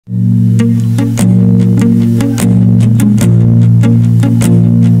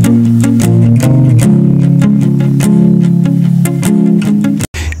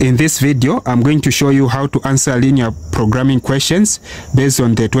this video, I'm going to show you how to answer linear programming questions based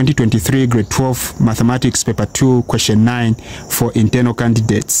on the 2023 Grade 12 Mathematics Paper 2 Question 9 for internal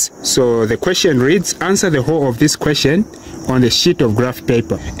candidates. So the question reads, answer the whole of this question on the sheet of graph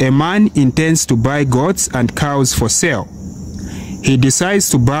paper. A man intends to buy goats and cows for sale. He decides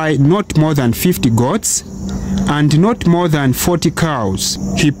to buy not more than 50 goats and not more than 40 cows.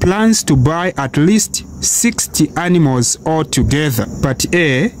 He plans to buy at least 60 animals altogether. But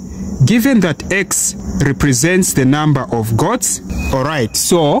A, given that X represents the number of goats, alright,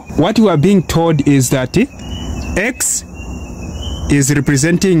 so what we are being told is that X is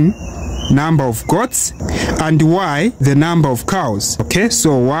representing number of goats and Y the number of cows. Okay,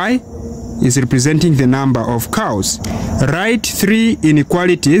 so Y is representing the number of cows. Write 3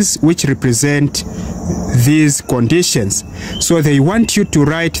 inequalities which represent these conditions. So they want you to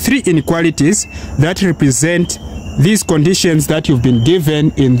write 3 inequalities that represent these conditions that you've been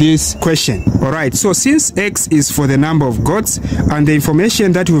given in this question. Alright, so since X is for the number of goats and the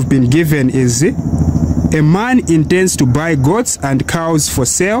information that we've been given is a man intends to buy goats and cows for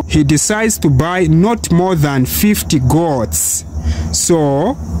sale. He decides to buy not more than 50 goats.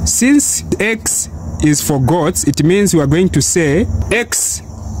 So since X is for goats, it means we are going to say X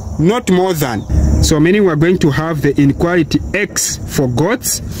not more than. So meaning we're going to have the inequality X for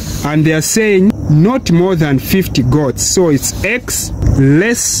goats, and they are saying not more than 50 goats. So it's X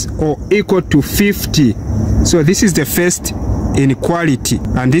less or equal to 50. So this is the first inequality,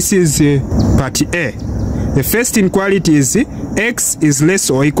 and this is part A. The first inequality is X is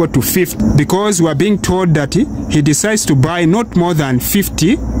less or equal to 50 because we are being told that he decides to buy not more than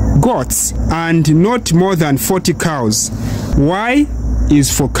 50 goats and not more than 40 cows. Y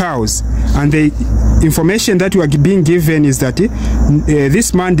is for cows, and the information that we are being given is that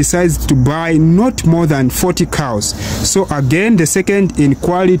this man decides to buy not more than 40 cows. So again, the second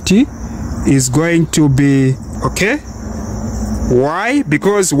inequality is going to be, okay, Y,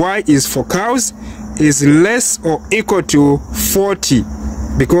 because Y is for cows, is less or equal to 40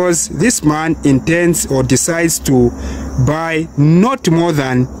 because this man intends or decides to buy not more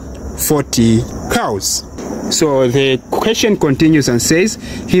than 40 cows. So the question continues and says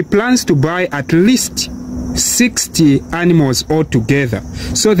he plans to buy at least 60 animals altogether.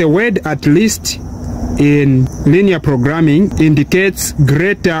 So the word at least in linear programming indicates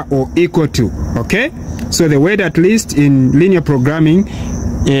greater or equal to. Okay, so the word at least in linear programming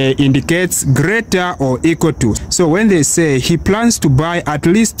indicates greater or equal to. So when they say he plans to buy at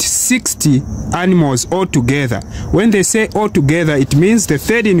least 60 animals altogether, when they say altogether, it means the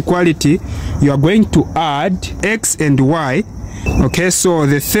third inequality you are going to add X and Y. Okay, so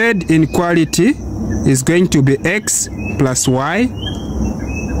the third inequality is going to be X plus Y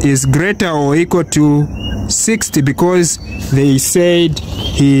is greater or equal to 60 because they said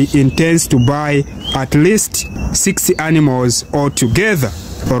he intends to buy at least 60 animals altogether.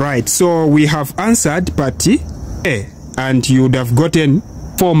 Alright, so we have answered part A and you would have gotten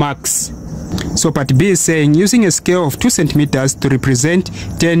 4 marks. So part B is saying using a scale of 2 centimeters to represent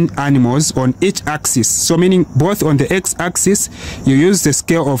 10 animals on each axis. So meaning both on the x-axis, you use the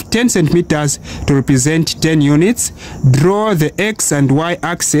scale of 10 centimeters to represent 10 units. Draw the x and y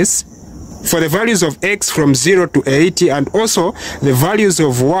axis for the values of x from 0 to 80 and also the values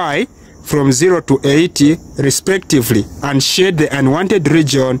of y from 0 to 80 respectively, and shade the unwanted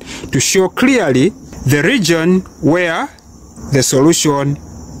region to show clearly the region where the solution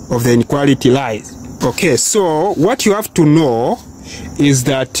of the inequality lies. Okay, so what you have to know is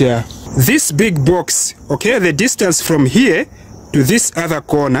that this big box, okay, the distance from here to this other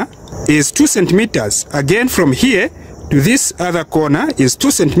corner is 2 centimeters. Again, from here to this other corner is 2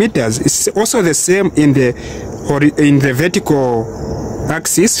 centimeters. It's also the same in the vertical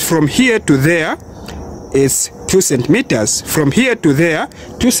axis. From here to there is 2 centimeters. From here to there,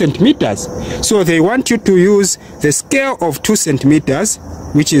 2 centimeters. So they want you to use the scale of 2 centimeters,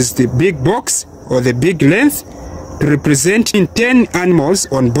 which is the big box or the big length, representing 10 animals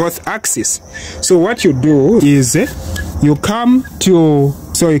on both axes. So what you do is you come to,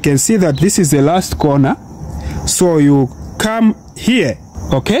 so you can see that this is the last corner. So you come here,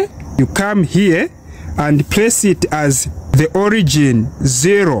 okay? You come here and place it as the origin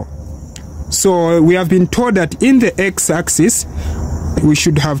 0. So we have been told that in the x-axis we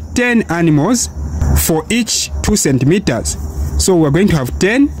should have 10 animals for each 2 centimeters. So we're going to have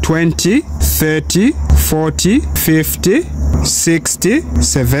 10, 20, 30, 40, 50, 60,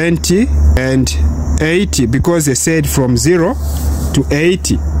 70 and 80 because they said from 0 to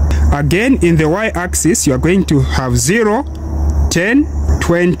 80. Again, in the y-axis you are going to have 0, 10,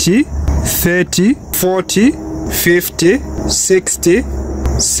 20, 30, 40, 50, 60,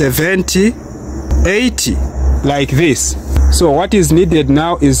 70, 80, like this. So what is needed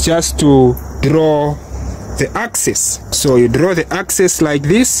now is just to draw the axis. So you draw the axis like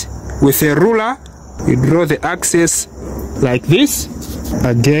this with a ruler. You draw the axis like this,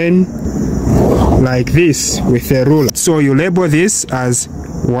 again like this with a ruler. So you label this as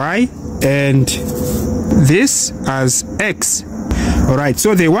y and this as x. Alright,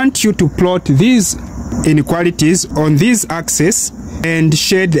 so they want you to plot these inequalities on this axis and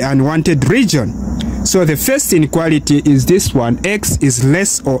shade the unwanted region. So the first inequality is this one, x is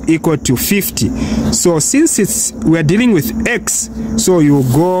less or equal to 50. So since we're dealing with x, so you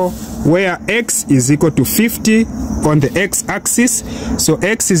go where x is equal to 50 on the x-axis. So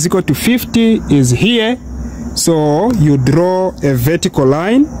x is equal to 50 is here. So you draw a vertical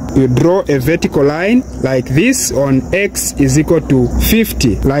line. You draw a vertical line like this on x is equal to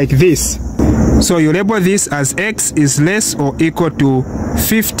 50, like this. So you label this as x is less or equal to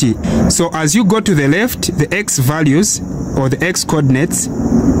 50. So as you go to the left, the x values or the x coordinates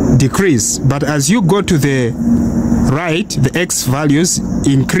decrease. But as you go to the right, the x values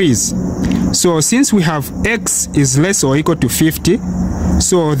increase. So since we have x is less or equal to 50,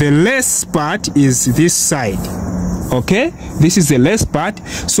 so the less part is this side. Okay, this is the less part.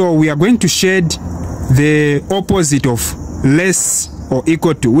 So we are going to shade the opposite of less or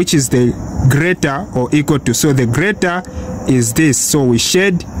equal to, which is the greater or equal to. So the greater is this. So we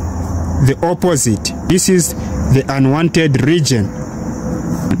shade the opposite. This is the unwanted region.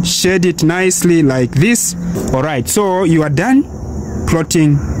 Shade it nicely like this. All right, so you are done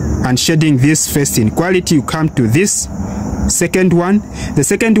plotting and shading this first inequality. You come to this second one. The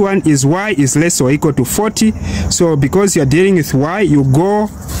second one is y is less or equal to 40. So because you are dealing with y, you go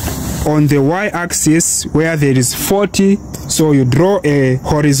on the y-axis where there is 40. So you draw a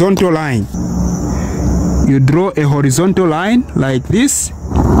horizontal line. You draw a horizontal line like this,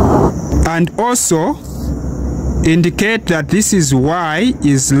 and also indicate that this is y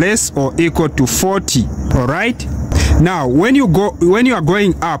is less or equal to 40. All right. Now when you are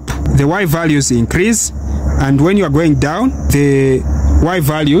going up, the y values increase, and when you are going down, the y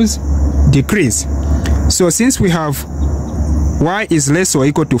values decrease. So since we have y is less or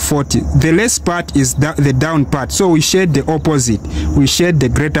equal to 40, the less part is the down part. So we shade the opposite. We shade the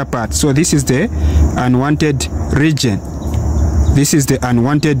greater part. So this is the unwanted region. This is the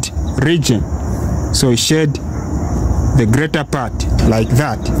unwanted region. So we shade the greater part like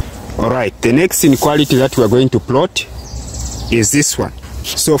that. Alright, the next inequality that we are going to plot is this one.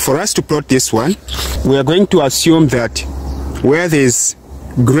 So for us to plot this one, we are going to assume that where there is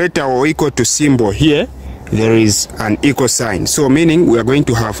greater or equal to symbol here, there is an equal sign. So meaning we are going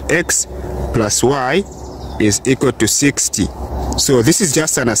to have x plus y is equal to 60. So this is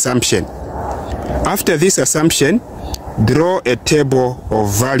just an assumption. After this assumption, draw a table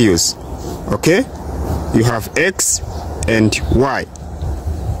of values. Okay? You have x and y.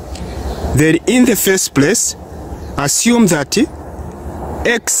 Then in the first place, assume that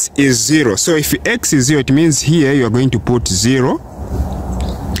x is 0. So if x is 0, it means here you are going to put 0.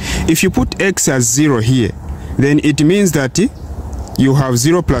 If you put x as 0 here, then it means that you have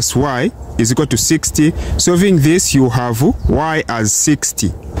 0 plus y is equal to 60. Solving this, you have y as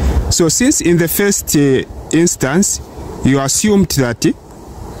 60. So since in the first instance, you assumed that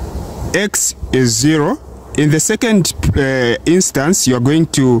x is 0, in the second instance, you are going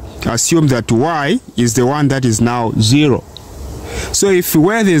to assume that y is the one that is now 0. So if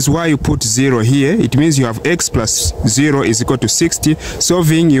where there is y, you put 0 here, it means you have x plus 0 is equal to 60.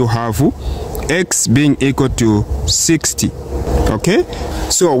 Solving, you have x being equal to 60. Okay?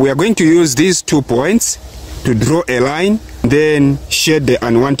 So we are going to use these 2 points to draw a line, then shade the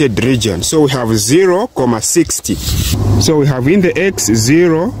unwanted region. So we have 0, 60. So we have in the x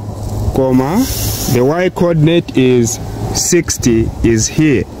 0, the y coordinate is 60 is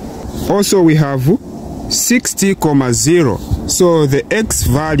here. Also we have 60, 0. So the x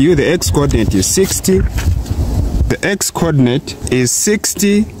value, the x coordinate is 60. The x coordinate is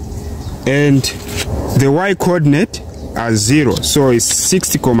 60 and the y coordinate as 0. So it's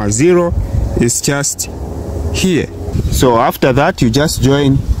 60, 0 is just here. So after that, you just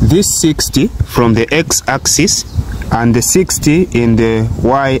join this 60 from the x-axis and the 60 in the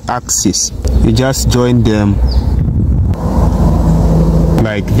y-axis. You just join them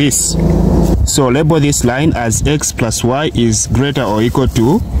like this. So label this line as x plus y is greater or equal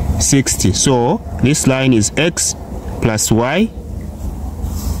to 60. So this line is x plus y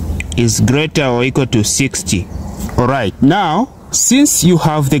is greater or equal to 60. Alright, now since you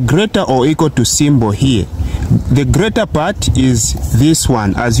have the greater or equal to symbol here, the greater part is this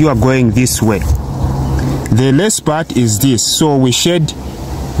one as you are going this way. The less part is this. So we shade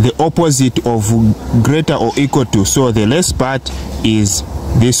the opposite of greater or equal to. So the less part is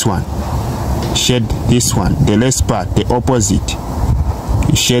this one. Shade this one, the less part, the opposite.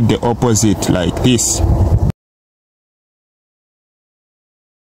 You shade the opposite like this.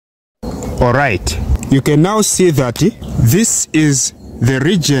 Alright, you can now see that this is the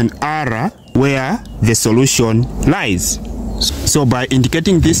region R where the solution lies. So by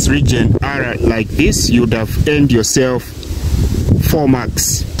indicating this region R like this, you would have earned yourself 4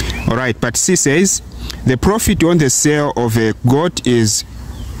 marks. Alright, part C says the profit on the sale of a goat is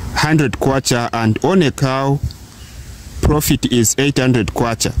 100 kwacha and on a cow profit is 800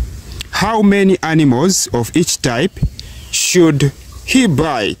 kwacha. How many animals of each type should he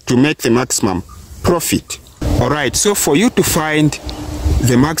buy to make the maximum profit? Alright, so for you to find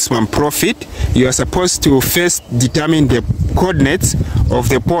the maximum profit, you are supposed to first determine the coordinates of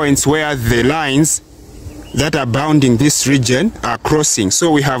the points where the lines that are bounding this region are crossing.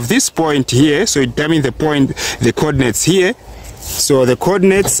 So we have this point here, so determine the coordinates here. So the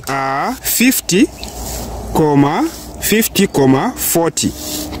coordinates are 50, 40.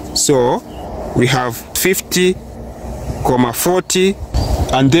 So we have 50, 40,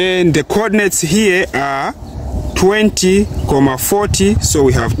 and then the coordinates here are 20, 40. So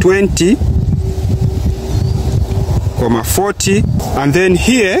we have 20, 40, and then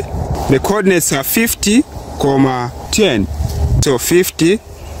here the coordinates are 50, 10. So 50,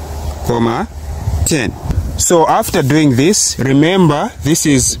 10. So after doing this, remember this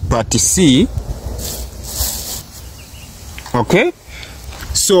is part C. Okay?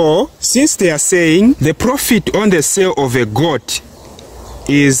 So since they are saying the profit on the sale of a goat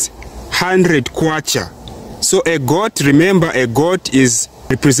is 100 kwacha. So a goat, remember a goat is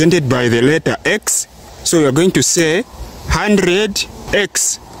represented by the letter X. So we are going to say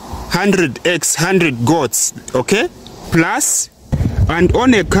 100x, 100 goats, okay? Plus, and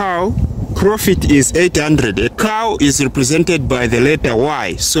on a cow, profit is 800. A cow is represented by the letter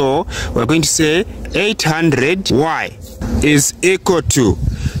Y. So we're going to say 800y is equal to.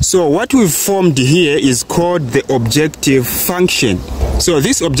 So what we've formed here is called the objective function. So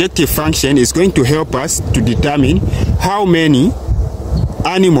this objective function is going to help us to determine how many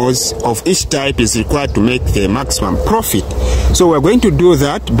animals of each type is required to make the maximum profit. So we're going to do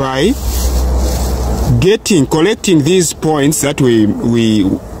that by collecting these points that we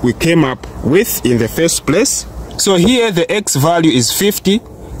came up with in the first place. So here the X value is 50.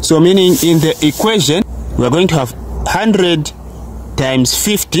 So meaning in the equation we're going to have 100 times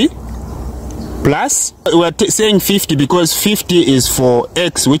 50 plus, we're saying 50 because 50 is for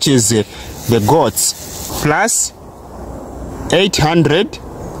X, which is the goats, plus 800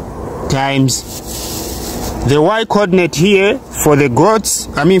 times the Y coordinate here for the goats,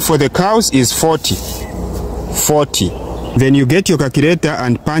 for the cows is 40. Then you get your calculator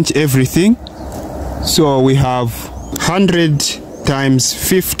and punch everything. So we have 100 times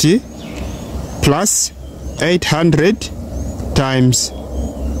 50 plus 800 times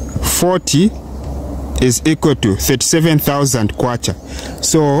 40 is equal to 37,000 kwacha.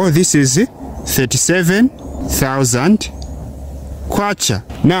 So this is 37,000 kwacha.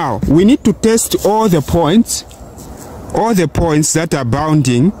 Now we need to test all the points that are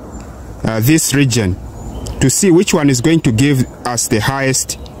bounding this region to see which one is going to give us the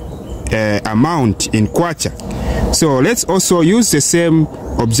highest amount in kwacha. So let's also use the same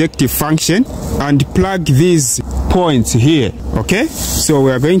objective function and plug these points here. Okay, so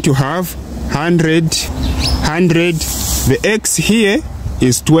we are going to have 100. The X here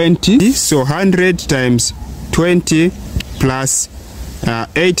is 20, so 100 times 20 plus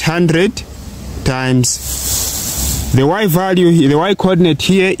 800 times the Y value, the Y coordinate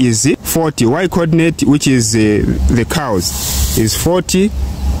here is 40. Y coordinate, which is the cows, is 40.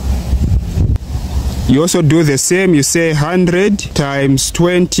 You also do the same. You say 100 times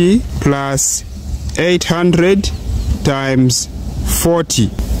 20 plus 800 times 40.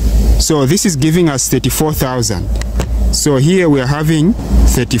 So this is giving us 34,000. So here we are having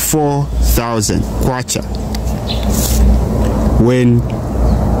 34,000 kwacha when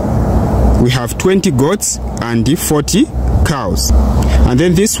we have 20 goats and 40 cows. And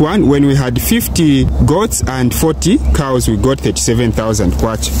then this one, when we had 50 goats and 40 cows, we got 37,000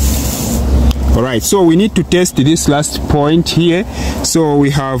 kwacha. Alright, so we need to test this last point here. So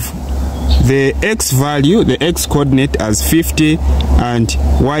we have the X value, the X coordinate as 50 and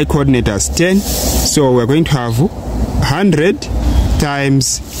Y coordinate as 10. So we're going to have 100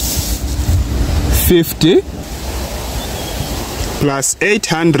 times 50 plus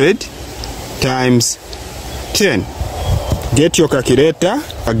 800 times 10. Get your calculator.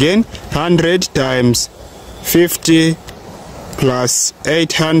 Again, 100 times 50 plus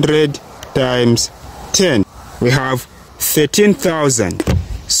 800 times 10. We have 13,000.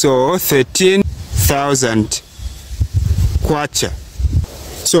 So 13,000 kwacha.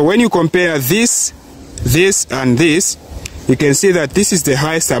 So when you compare this, and this, you can see that this is the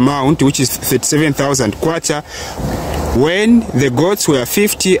highest amount, which is 37,000 kwacha, when the goats were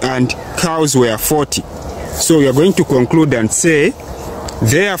 50 and cows were 40. So we are going to conclude and say,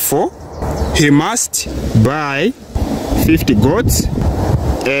 therefore, he must buy 50 goats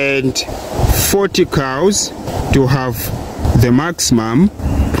and 40 cows to have the maximum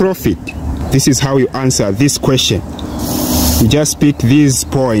profit. This is how you answer this question. You just pick these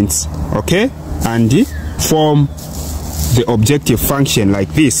points, okay, and form the objective function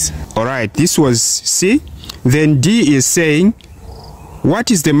like this. All right, this was C. Then D is saying,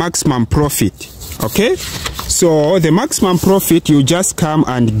 what is the maximum profit? Okay, so the maximum profit, you just come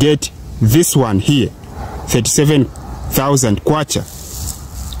and get this one here, 37,000 kwacha.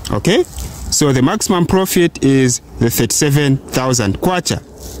 Okay, so the maximum profit is the 37,000 kwacha.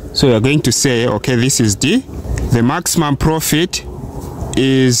 So you're going to say, okay, this is D. The maximum profit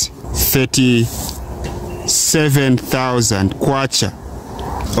is 37,000 kwacha.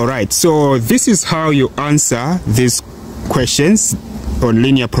 All right, so this is how you answer these questions on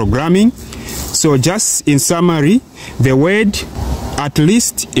linear programming. So just in summary, the word at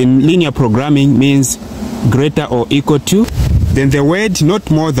least in linear programming means greater or equal to. Then the word not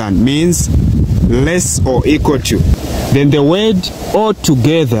more than means less or equal to. Then the word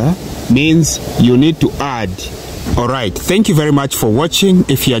altogether means you need to add. All right, thank you very much for watching.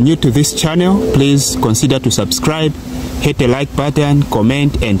 If you are new to this channel, please consider to subscribe, hit the like button,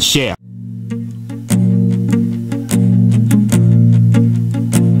 comment and share.